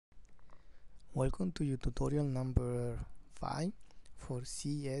Welcome to your tutorial number 5 for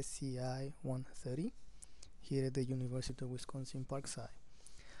CSCI 130 here at the University of Wisconsin Parkside.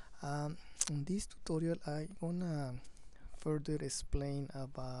 In this tutorial I'm gonna further explain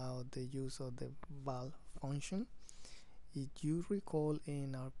about the use of the val function. If you recall,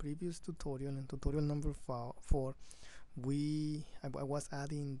 in our previous tutorial, in tutorial number 4, I was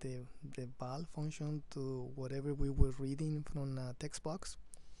adding the val function to whatever we were reading from a text box.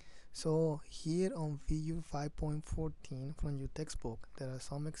 So here on figure 5.14 from your textbook, there are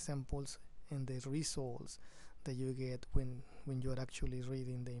some examples in the results that you get when you're actually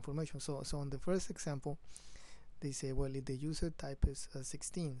reading the information. So on the first example, they say, well, if the user type is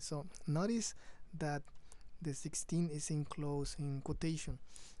 16. So notice that the 16 is enclosed in quotation.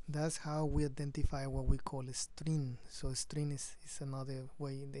 That's how we identify what we call a string. So a string is another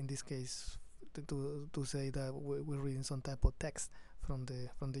way, in this case, to say that we're reading some type of text from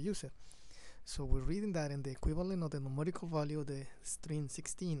the user. So we're reading that, and the equivalent of the numerical value of the string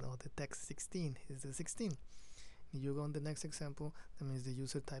 16 or the text 16 is the 16. If you go on the next example, that means the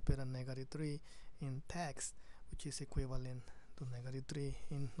user typed a -3 in text, which is equivalent to -3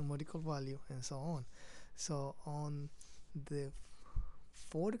 in numerical value, and so on. So on the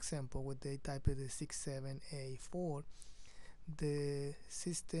fourth example, where they type the 67A4, the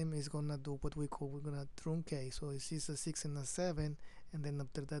system is gonna do what we're gonna truncate. So it sees a 6 and a 7, and then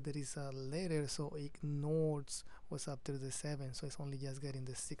after that there is a letter, so it ignores what's after the 7, so it's only just getting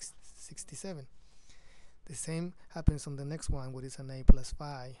the 67. The same happens on the next one, where it's an A plus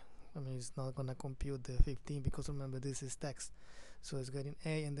 5. I mean, it's not gonna compute the 15, because remember, this is text. So it's getting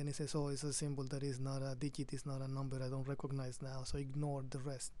A, and then it says, oh, it's a symbol that is not a digit, it's not a number I don't recognize now, so ignore the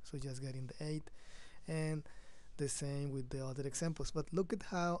rest. So just getting the 8. And the same with the other examples. But look at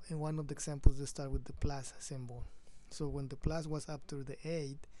how in one of the examples they start with the plus symbol. So when the plus was after the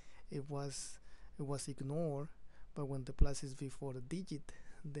 8, it was ignored, but when the plus is before the digit,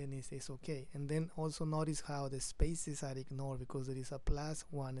 then it's okay. And then also notice how the spaces are ignored, because there is a plus,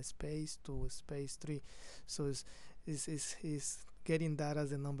 1 space, 2 space, 3. So it's getting that as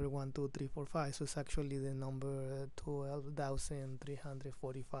the number 1, 2, 3, 4, 5. So it's actually the number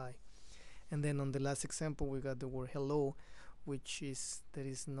 12,345. And then on the last example, we got the word hello, which is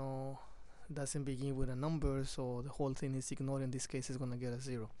doesn't begin with a number, so the whole thing is ignored. In this case, it's gonna get a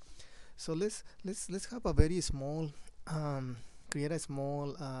 0. So let's have a very small create a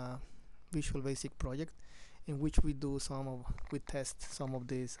small Visual Basic project in which we test some of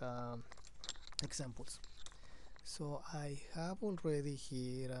these examples. So I have already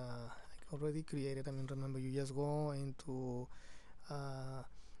here already created. I mean, remember, you just go into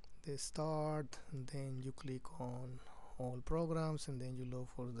the start, and then you click on all programs, and then you look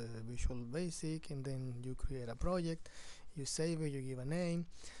for the Visual Basic, and then you create a project, you save it, you give a name.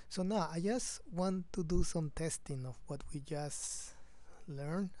 So now I just want to do some testing of what we just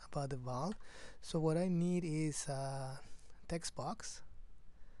learned about the val. So what I need is a text box.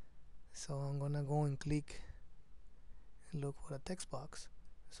 So I'm gonna go and click and look for a text box.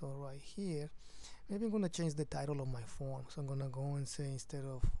 So right here, maybe I'm gonna change the title of my form. So I'm gonna go and say, instead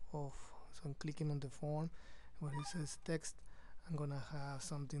of so I'm clicking on the form where it says text, I'm gonna have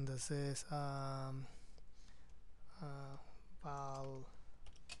something that says val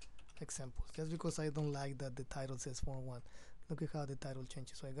examples, just because I don't like that the title says form 1. Look at how the title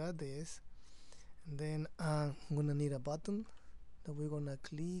changes. So I got this, and then I'm gonna need a button that we're gonna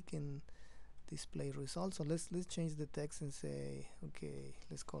click and display results. So let's change the text and say, okay,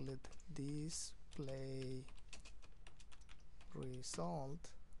 let's call it display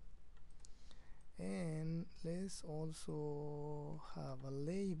result, and let's also have a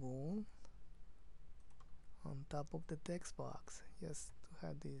label on top of the text box, just to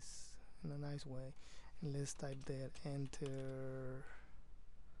have this in a nice way. And let's type there enter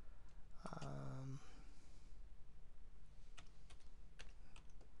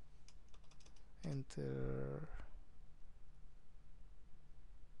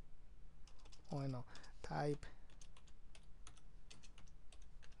type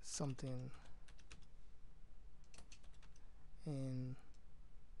something in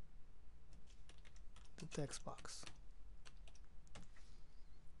the text box.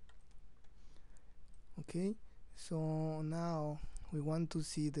 Okay, so now we want to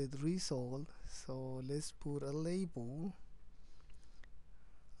see the result, so let's put a label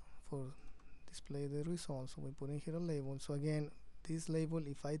for display the result. So we put in here a label. So again, this label,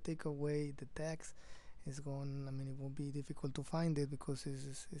 if I take away the text, it's gone. I mean, it won't be difficult to find it because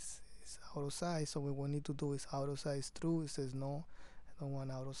it's out of size. So what we need to do is out of size true. It says no, I don't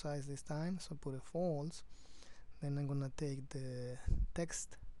want out of size this time, so put a false. Then I'm gonna take the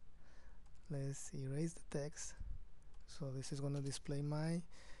text let's erase the text. So this is going to display my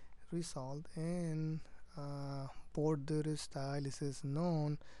result, and border style, this is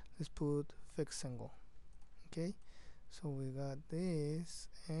none. Let's put fixed single. Okay, so we got this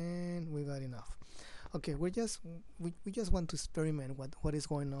and we got enough. Okay, we just want to experiment what is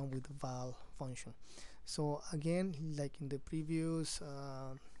going on with the val function. So again, like in the previous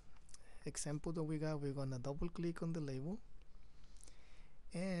example that we got, we're gonna double click on the label,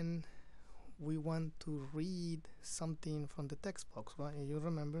 and we want to read something from the text box, right? And you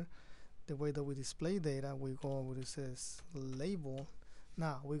remember the way that we display data, we go where it says label.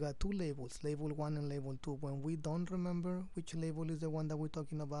 Now we got two labels, label 1 and label 2. When we don't remember which label is the one that we're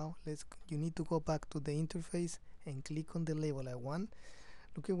talking about, you need to go back to the interface and click on the label at 1.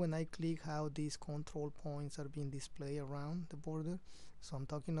 Look at when I click how these control points are being displayed around the border. So I'm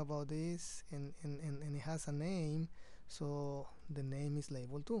talking about this, and it has a name, so the name is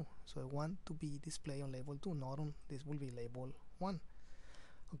label 2. So I want to be displayed on label 2, not on, this will be label 1.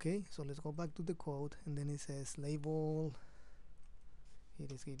 Okay, so let's go back to the code, and then it says label.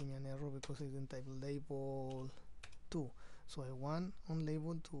 It is giving me an error because it didn't type label 2. So I want on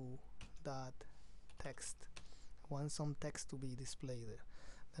label 2 that text. I want some text to be displayed there.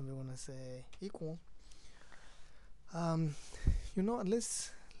 Then we're gonna say equal. You know,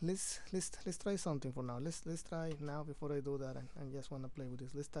 let's try something for now. Let's try now. Before I do that, I just want to play with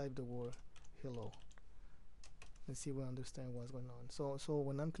this. Let's type the word hello. Let's see if we understand what's going on. So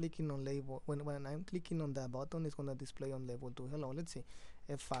when I'm clicking on label, when I'm clicking on that button, it's gonna display on label 2 hello. Let's see.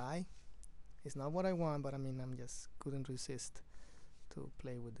 F5. It's not what I want, but I mean, I'm just couldn't resist to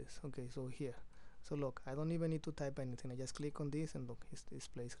play with this. Okay, so here. So look, I don't even need to type anything. I just click on this and look, it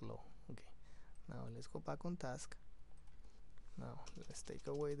displays hello. Okay. Now let's go back on task. Now let's take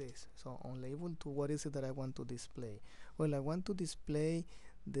away this. So on label 2, what is it that I want to display? Well, I want to display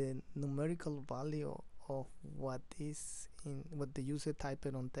the numerical value of what is in what the user typed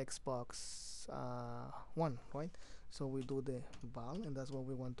on text box 1, right? So we do the val, and that's what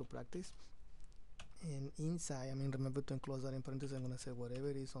we want to practice. And inside, I mean, remember to enclose that in parentheses. I'm gonna say whatever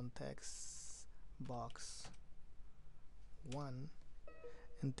is on text box 1,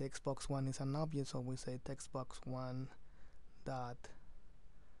 and text box 1 is an object, so we say text box 1 dot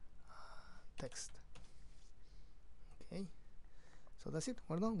text. Okay, so that's it.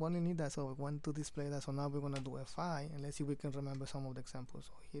 We're done. We only need that, so we want to display that. So now we're gonna do F5, and let's see if we can remember some of the examples.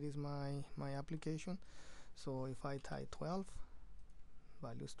 So here is my application. So if I type 12,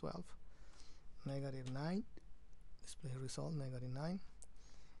 values 12, -9, display result -9.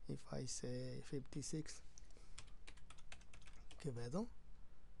 If I say 56, Quevedo,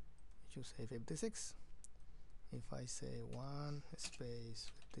 it should say 56. If I say 1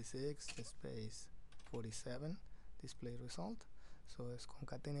 space 56 space 47, display result. So it's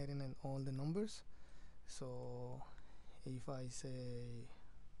concatenating all the numbers. So if I say,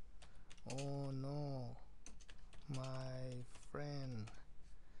 oh no, my friend,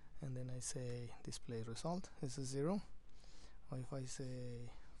 and then I say display result, it's a 0. Or if I say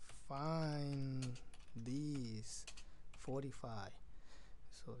find this 45,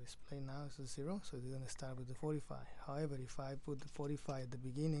 so display now is a 0, so it didn't start with the 45. However, if I put the 45 at the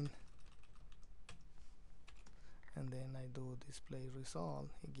beginning and then I do display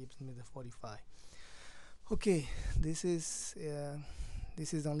result, it gives me the 45. Okay, this is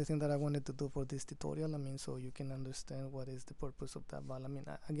the only thing that I wanted to do for this tutorial. I mean, so you can understand what is the purpose of that val. I mean,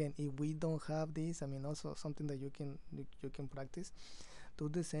 again, if we don't have this, I mean, also something that you can practice. Do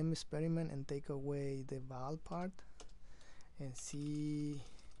the same experiment and take away the val part and see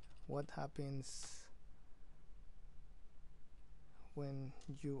what happens when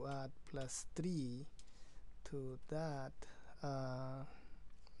you add +3 to that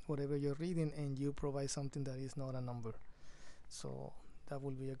whatever you're reading, and you provide something that is not a number. So that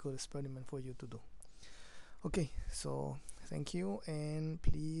will be a good experiment for you to do. Okay, so thank you, and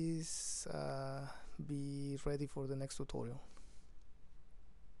please be ready for the next tutorial.